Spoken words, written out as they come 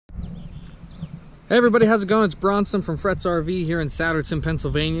Hey everybody, how's it going? It's Bronson from Fretz RV here in Souderton,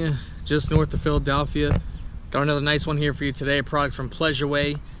 Pennsylvania, just north of Philadelphia. Got another nice one here for you today, a product from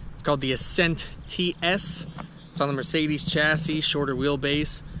Pleasureway. It's called the Ascent TS. It's on the Mercedes chassis, shorter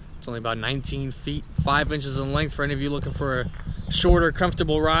wheelbase. It's only about 19 feet, 5 inches in length for any of you looking for a shorter,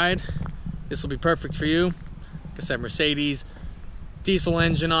 comfortable ride. This will be perfect for you. Like I said, Mercedes diesel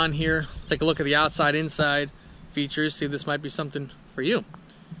engine on here. Take a look at the outside, inside features, see if this might be something for you.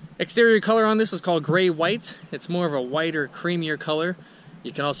 Exterior color on this is called gray white. It's more of a whiter, creamier color.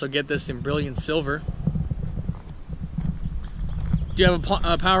 You can also get this in brilliant silver. Do you have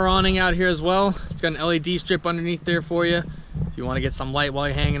a power awning out here as well? It's got an LED strip underneath there for you. If you want to get some light while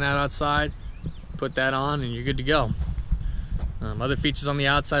you're hanging out outside, put that on and you're good to go. Other features on the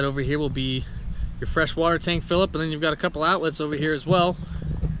outside over here will be your fresh water tank fill up, and then you've got a couple outlets over here as well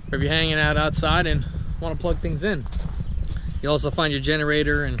for if you're hanging out outside and want to plug things in. You'll also find your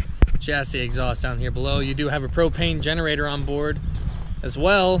generator and chassis exhaust down here below. You do have a propane generator on board, as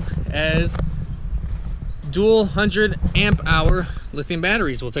well as dual 100 amp hour lithium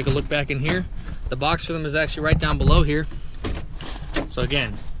batteries. We'll take a look back in here. The box for them is actually right down below here. So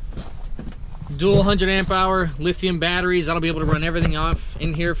again, dual 100 amp hour lithium batteries. That'll be able to run everything off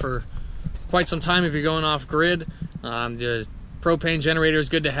in here for quite some time if you're going off grid. The propane generator is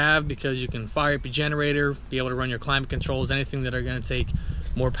good to have because you can fire up your generator, be able to run your climate controls, anything that are going to take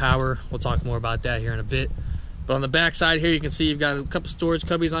more power. We'll talk more about that here in a bit. But on the back side here, you can see you've got a couple storage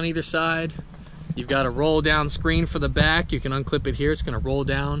cubbies on either side. You've got a roll down screen for the back. You can unclip it here. It's going to roll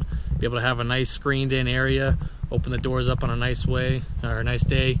down, be able to have a nice screened in area, open the doors up on a nice way, or a nice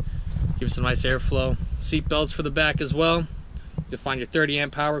day, give it some nice airflow. Seat belts for the back as well. You'll find your 30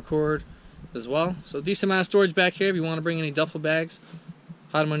 amp power cord as well. So decent amount of storage back here. If you want to bring any duffel bags,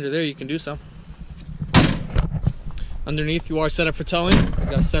 hide them under there, you can do so. Underneath, you are set up for towing. You've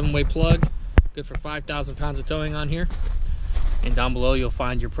got a 7-way plug, good for 5,000 pounds of towing on here. And down below, you'll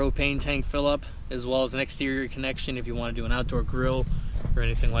find your propane tank fill up, as well as an exterior connection if you want to do an outdoor grill or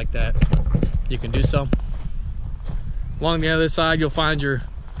anything like that. You can do so. Along the other side, you'll find your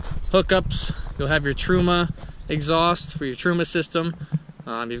hookups. You'll have your Truma exhaust for your Truma system.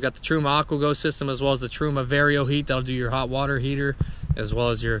 You've got the Truma AquaGo system, as well as the Truma Vario Heat. That'll do your hot water heater, as well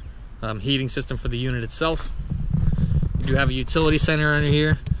as your heating system for the unit itself. You do have a utility center under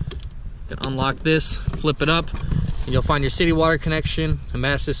here. You can unlock this, flip it up, and you'll find your city water connection, a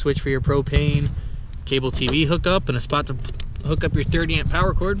master switch for your propane, cable TV hookup, and a spot to hook up your 30 amp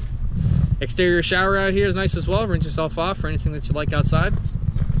power cord. Exterior shower out here is nice as well. Rinse yourself off for anything that you like outside.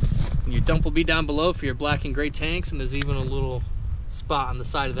 And your dump will be down below for your black and gray tanks, and there's even a little spot on the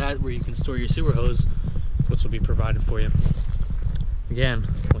side of that where you can store your sewer hose, which will be provided for you. Again,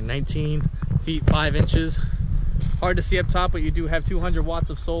 19 feet 5 inches. Hard to see up top, but you do have 200 watts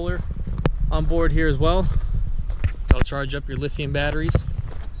of solar on board here as well. That'll charge up your lithium batteries.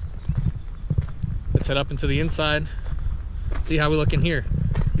 Let's head up into the inside, see how we look in here.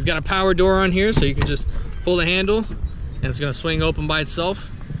 You've got a power door on here, so you can just pull the handle and it's going to swing open by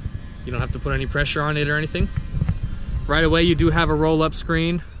itself. You don't have to put any pressure on it or anything. Right away, you do have a roll-up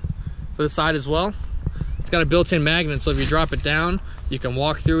screen for the side as well. It's got a built-in magnet, so if you drop it down, you can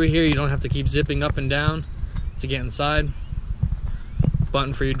walk through here. You don't have to keep zipping up and down to get inside.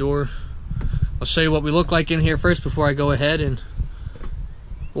 Button for your door. I'll show you what we look like in here first before I go ahead and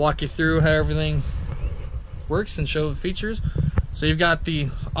walk you through how everything works and show the features. So you've got the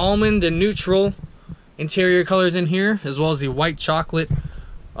almond and neutral interior colors in here, as well as the white chocolate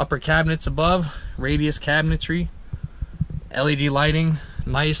upper cabinets above, radius cabinetry. LED lighting,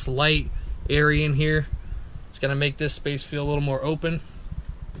 nice light area in here. It's going to make this space feel a little more open.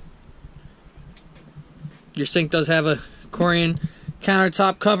 Your sink does have a Corian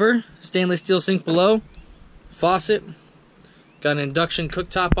countertop cover, stainless steel sink below, faucet, got an induction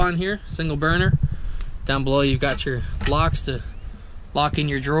cooktop on here, single burner. Down below you've got your locks to lock in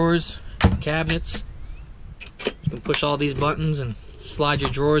your drawers, cabinets. You can push all these buttons and slide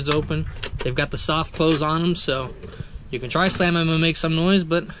your drawers open. They've got the soft close on them, so you can try slam them and make some noise,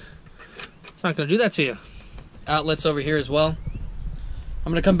 but it's not going to do that to you. Outlets over here as well.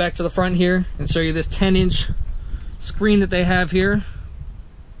 I'm going to come back to the front here and show you this 10-inch screen that they have here.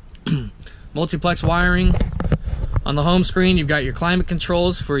 Multiplex wiring. On the home screen, you've got your climate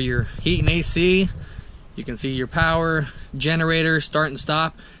controls for your heat and AC. You can see your power, generator, start and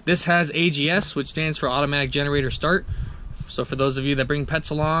stop. This has AGS, which stands for automatic generator start. So for those of you that bring pets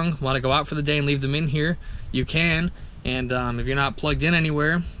along, want to go out for the day and leave them in here, you can. And if you're not plugged in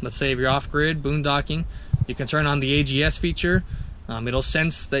anywhere, let's say if you're off-grid, boondocking, you can turn on the AGS feature. It'll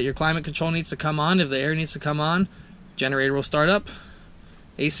sense that your climate control needs to come on. If the air needs to come on, generator will start up,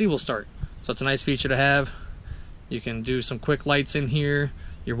 AC will start. So it's a nice feature to have. You can do some quick lights in here,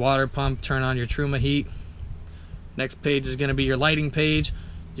 your water pump, turn on your Truma heat. Next page is going to be your lighting page.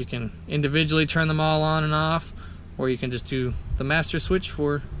 You can individually turn them all on and off, or you can just do the master switch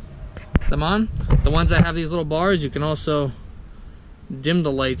for them on. The ones that have these little bars, you can also dim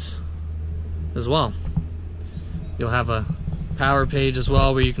the lights as well. You'll have a power page as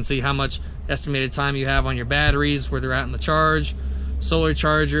well where you can see how much estimated time you have on your batteries, where they're at in the charge. Solar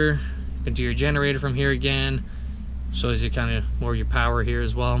charger, you can do your generator from here again. Shows you kind of more of your power here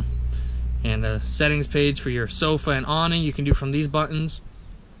as well. And the settings page for your sofa and awning you can do from these buttons.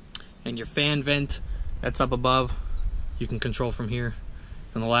 And your fan vent that's up above you can control from here.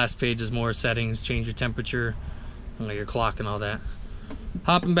 And the last page is more settings, change your temperature, and your clock and all that.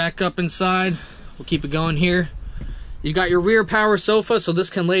 Hopping back up inside, we'll keep it going here. You got your rear power sofa, so this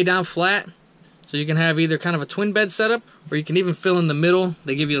can lay down flat. So you can have either kind of a twin bed setup, or you can even fill in the middle.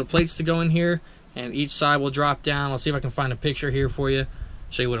 They give you the plates to go in here, and each side will drop down. I'll see if I can find a picture here for you,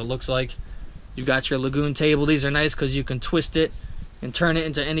 show you what it looks like. You've got your Lagoon table. These are nice because you can twist it and turn it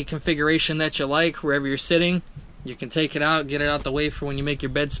into any configuration that you like, wherever you're sitting. You can take it out, get it out the way for when you make your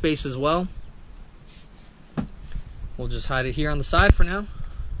bed space as well. We'll just hide it here on the side for now.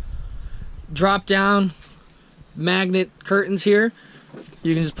 Drop down magnet curtains here.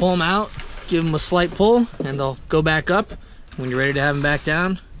 You can just pull them out, give them a slight pull, and they'll go back up. When you're ready to have them back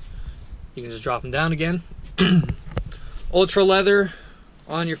down, you can just drop them down again. Ultra leather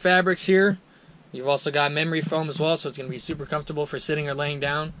on your fabrics here. You've also got memory foam as well, so it's going to be super comfortable for sitting or laying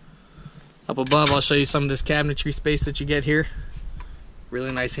down. Up above, I'll show you some of this cabinetry space that you get here.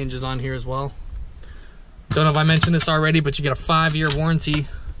 Really nice hinges on here as well. Don't know if I mentioned this already, but you get a 5-year warranty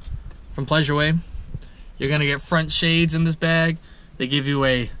from Pleasureway. You're going to get front shades in this bag. They give you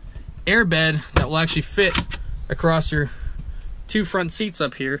a air bed that will actually fit across your 2 front seats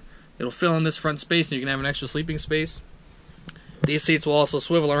up here. It'll fill in this front space, and you can have an extra sleeping space. These seats will also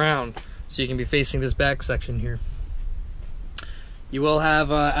swivel around, so you can be facing this back section here. You will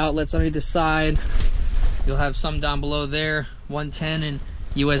have outlets on either side. You'll have some down below there, 110 and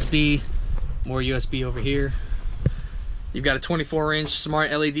USB, more USB over here. You've got a 24-inch smart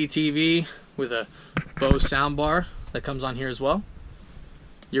LED TV with a Bose soundbar that comes on here as well.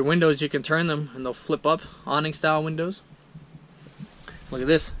 Your windows, you can turn them and they'll flip up, awning style windows. Look at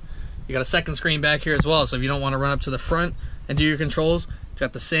this. You got a second screen back here as well, so if you don't want to run up to the front and do your controls, it's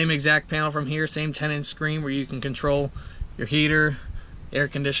got the same exact panel from here, same 10-inch screen where you can control your heater, air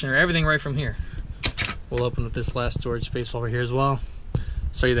conditioner, everything right from here. We'll open up this last storage space over here as well.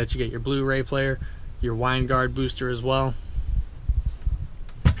 Show you that you get your Blu-ray player, your wine guard booster as well.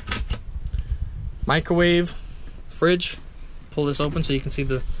 Microwave, fridge. Pull this open so you can see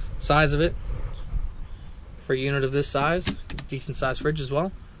the size of it. For a unit of this size, decent sized fridge as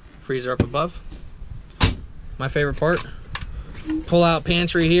well. Freezer up above. My favorite part, pull out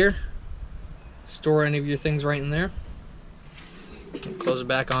pantry here. Store any of your things right in there. Close it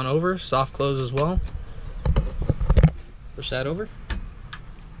back on over, soft close as well. Push that over.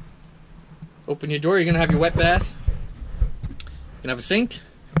 Open your door, you're gonna have your wet bath. You're gonna have a sink,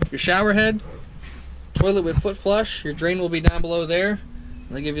 your shower head, toilet with foot flush. Your drain will be down below there.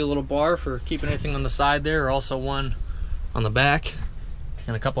 And they give you a little bar for keeping anything on the side there, or also one on the back,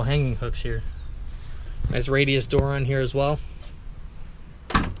 and a couple hanging hooks here. Nice radius door on here as well.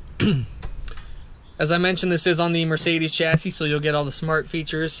 As I mentioned, this is on the Mercedes chassis, so you'll get all the smart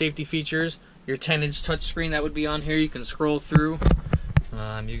features, safety features. Your 10-inch touchscreen that would be on here, you can scroll through.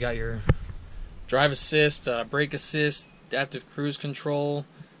 You got your drive assist, brake assist, adaptive cruise control,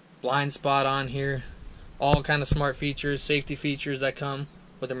 blind spot on here. All kind of smart features, safety features that come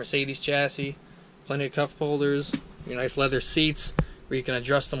with the Mercedes chassis. Plenty of cup holders, your nice leather seats where you can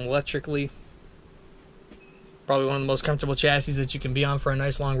adjust them electrically. Probably one of the most comfortable chassis that you can be on for a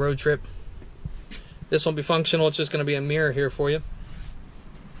nice long road trip. This won't be functional, it's just going to be a mirror here for you.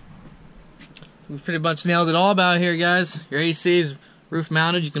 We've pretty much nailed it all about here, guys. Your AC is roof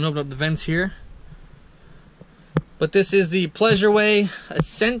mounted, you can open up the vents here. But this is the Pleasureway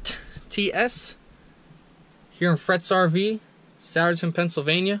Ascent TS here in Fretz RV, Souderton,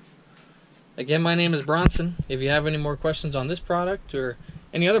 Pennsylvania. Again, my name is Bronson. If you have any more questions on this product or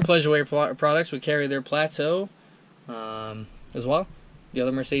any other Pleasureway products, we carry their Plateau as well, the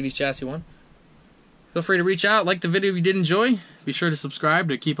other Mercedes chassis one. Feel free to reach out, like the video if you did enjoy. Be sure to subscribe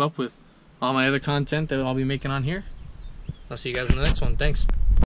to keep up with all my other content that I'll be making on here. I'll see you guys in the next one. Thanks.